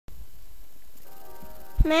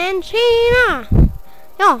Men tjena!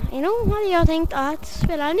 Ja, idag hade jag tänkt att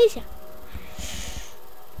spela amnesia.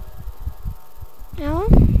 Ja.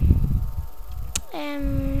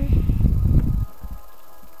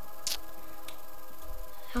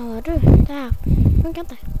 Ja du, det här funkar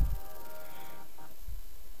inte.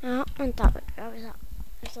 Ja, vänta.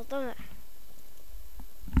 Jag startar med.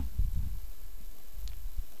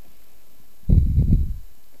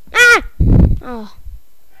 Ah! Ja,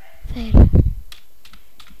 fel.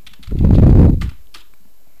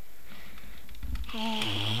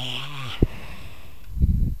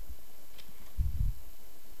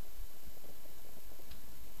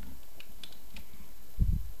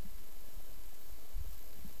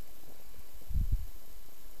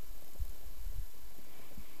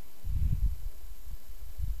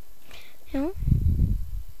 Ja.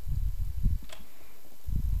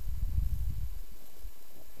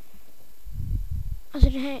 Alltså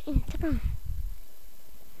det här är inte bra.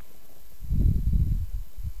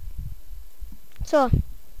 Så.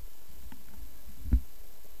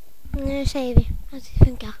 Nu säger vi att det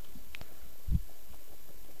funkar.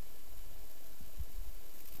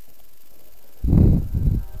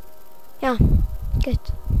 Ja,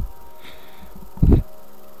 gött.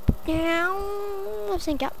 Ja, och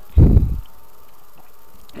sänka.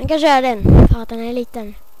 Jag kan köra den för att den är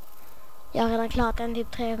liten. Jag har redan klart den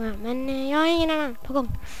typ 3 gånger. Men jag har ingen annan på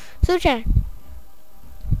gång. Så kör.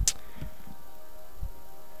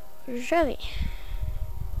 Då kör vi.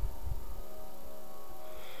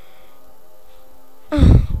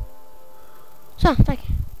 Så, tack.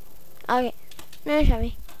 Okej, nu kör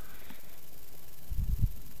vi.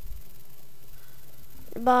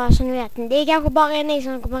 Bara så ni vet. Det är kanske bara ni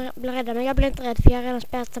som kommer bli rädda. Men jag blir inte rädd för jag har redan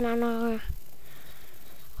spelat den här några gånger.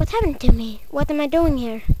 What happened to me? What am I doing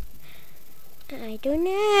here? I don't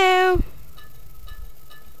know.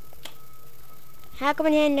 Här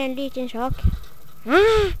kommer det hända en liten sak.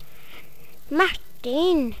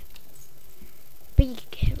 Martin.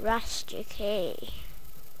 Big rusty key.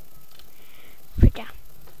 Flytta.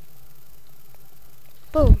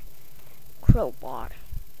 Boom. Crowbar.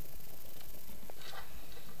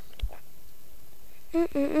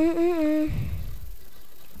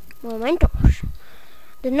 Momentos.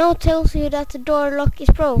 The note tells you that the door lock is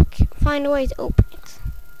broke. Find a way to open it.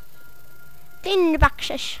 In the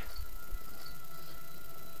boxes.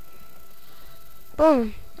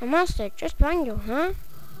 Boom. A monster just behind you, huh?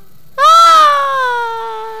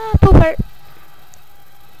 Ah! Pooper.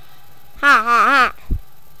 Ha ha ha.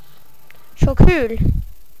 Så kul.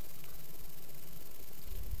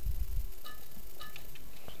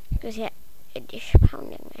 Ska vi se. It is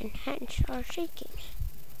pounding and hands are shaking.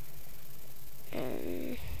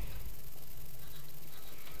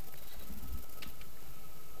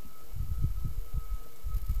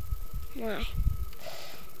 Nej.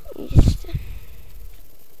 Just det.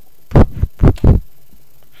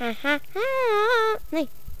 Ha ha ha. Nej.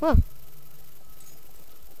 Wow.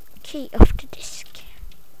 Key off the disk.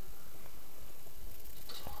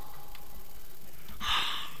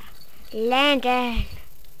 Lantern.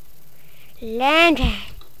 Lantern.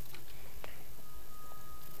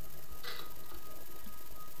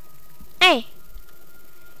 Nej.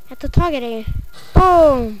 Jag tog tag i det ju.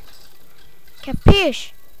 Boom.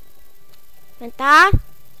 Kapisch. Vänta.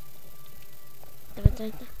 Vänta.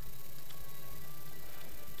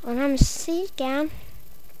 Och den här musiken.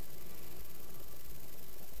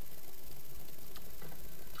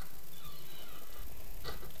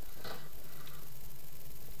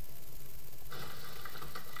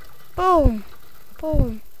 Boom.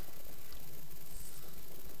 Boom.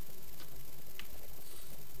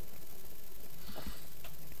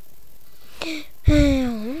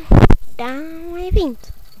 Det är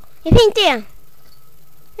fint. Det är fint igen.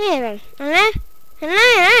 Det är väl. Eller?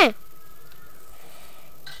 Nej.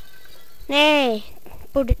 Nej.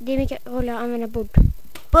 Bord. Det är mycket roligare att använda bord.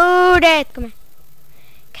 Bordet. Kom här.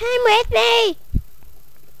 Come with me.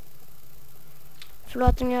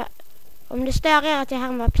 Förlåt om det stör er att jag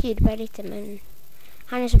härmar PewDiePie lite, men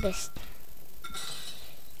han är så bäst.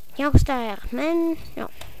 Kanske stör er, men ja.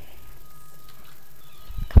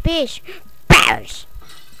 Kapisch? Bears!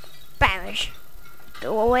 Bears! Go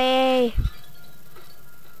away!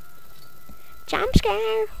 Jump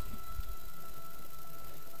scare!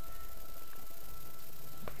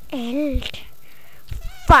 Eld!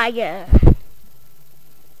 Fire!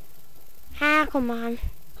 Här kommer han.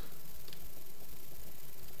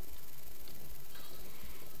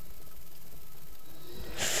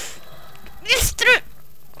 Visste du?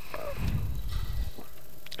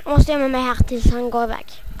 Jag måste gömma mig här tills han går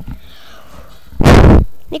iväg.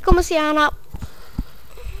 Ni kommer se han här.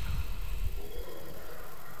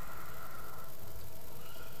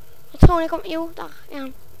 tror ni kommer... Jo, där är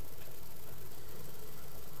han.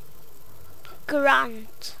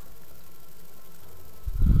 Grant.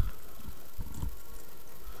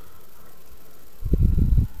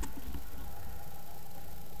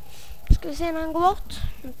 Ska vi se när han går bort.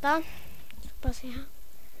 Vänta. Ska bara se här.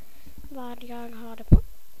 Vad jag har det på.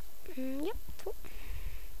 Ja, 2.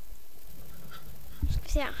 Ska vi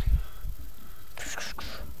se här.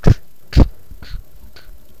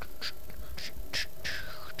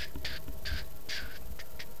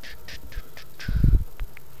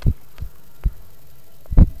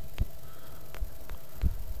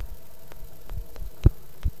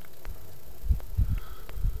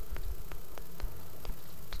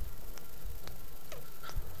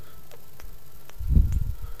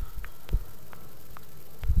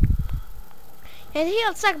 Jag är inte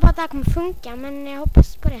helt säker på att det här kommer funka, men jag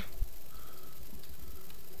hoppas på det.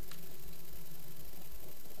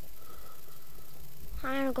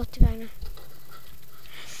 Han har nog gått iväg nu.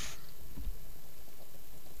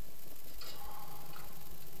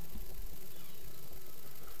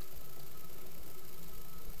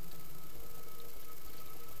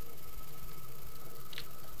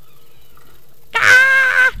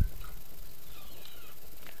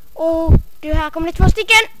 Åh, du, här kommer det 2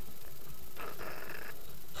 stycken.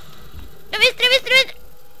 Jag visste det.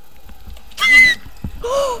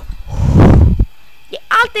 Det är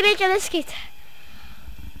alltid lika läskigt.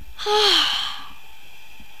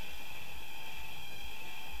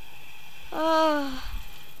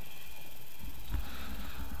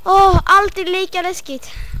 Alltid lika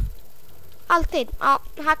läskigt. Alltid. Ja,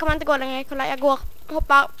 här kan man inte gå längre. Kolla, jag går.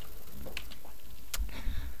 Hoppar.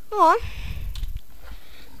 Ja.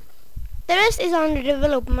 The rest is under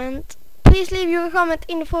development. Please leave your comment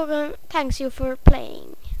in the forum. Thanks you for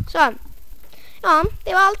playing. Så. Ja,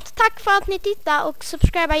 det var allt. Tack för att ni tittar och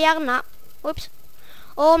subscriba gärna. Oops.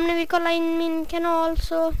 Och om ni vill kolla in min kanal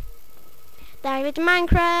så där är lite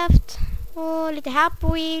Minecraft och lite Happy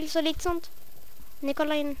Wheels och lite sånt. Ni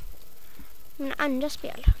kollar in mina andra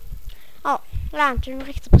spel. Ja, lantern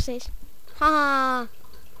räckte precis. Haha.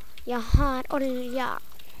 Jag har olja.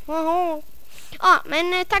 Haha. Ja,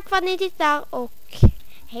 men tack för att ni tittar och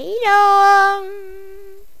hej då!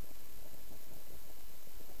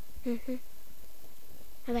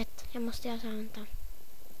 Jag vet, jag måste göra så här.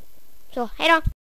 Så, hej då!